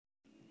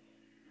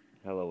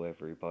Hello,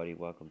 everybody.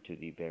 Welcome to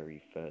the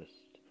very first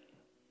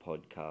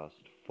podcast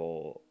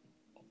for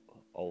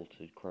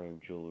Altered Chrome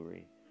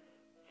Jewelry.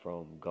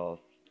 From goth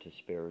to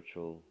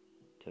spiritual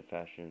to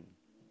fashion.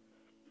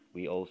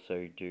 We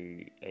also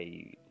do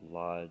a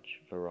large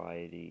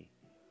variety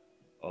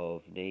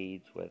of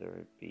needs, whether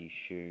it be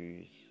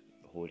shoes,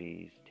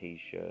 hoodies,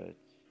 t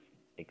shirts,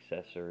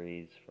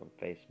 accessories, from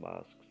face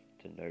masks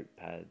to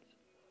notepads,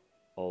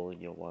 all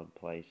in your one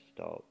place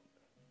stop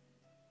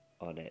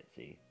on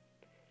Etsy.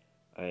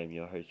 I am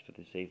your host for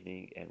this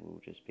evening, and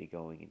we'll just be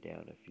going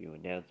down a few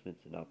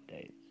announcements and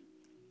updates.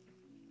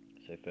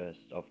 So first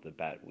off the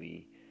bat,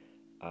 we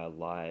are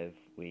live.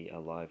 We are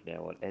live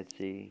now on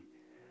Etsy.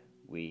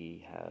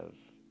 We have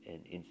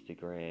an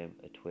Instagram,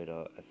 a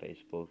Twitter, a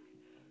Facebook.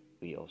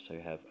 We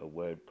also have a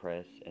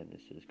WordPress, and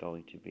this is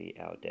going to be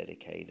our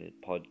dedicated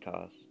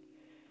podcast.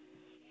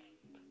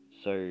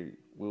 So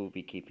we'll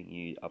be keeping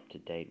you up to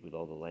date with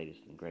all the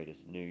latest and greatest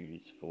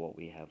news for what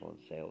we have on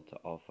sale to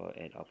offer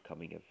and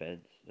upcoming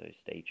events, so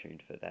stay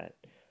tuned for that.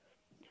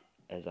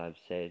 As I've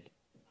said,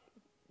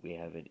 we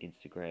have an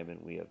Instagram and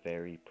we are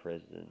very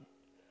present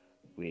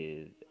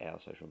with our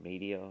social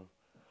media.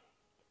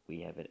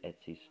 We have an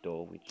Etsy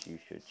store which you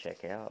should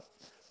check out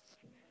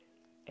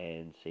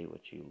and see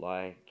what you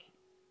like.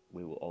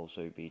 We will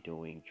also be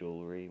doing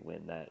jewelry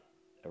when that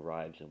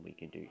arrives and we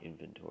can do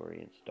inventory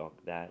and stock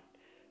that.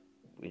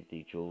 With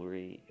the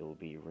jewelry, it will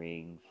be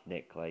rings,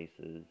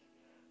 necklaces,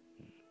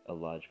 a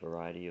large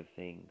variety of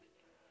things,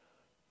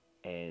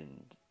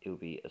 and it will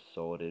be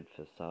assorted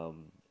for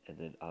some, and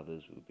then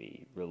others will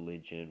be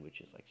religion,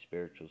 which is like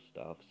spiritual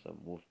stuff, some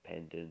wolf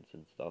pendants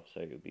and stuff,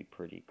 so it'll be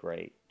pretty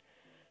great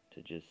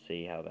to just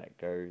see how that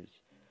goes.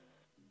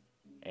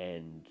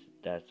 And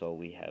that's all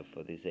we have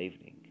for this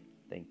evening.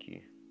 Thank you.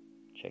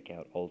 Check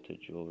out Altered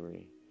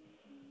Jewelry.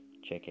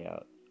 Check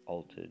out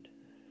Altered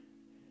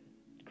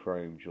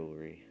Chrome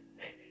Jewelry.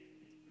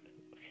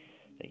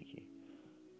 Thank you.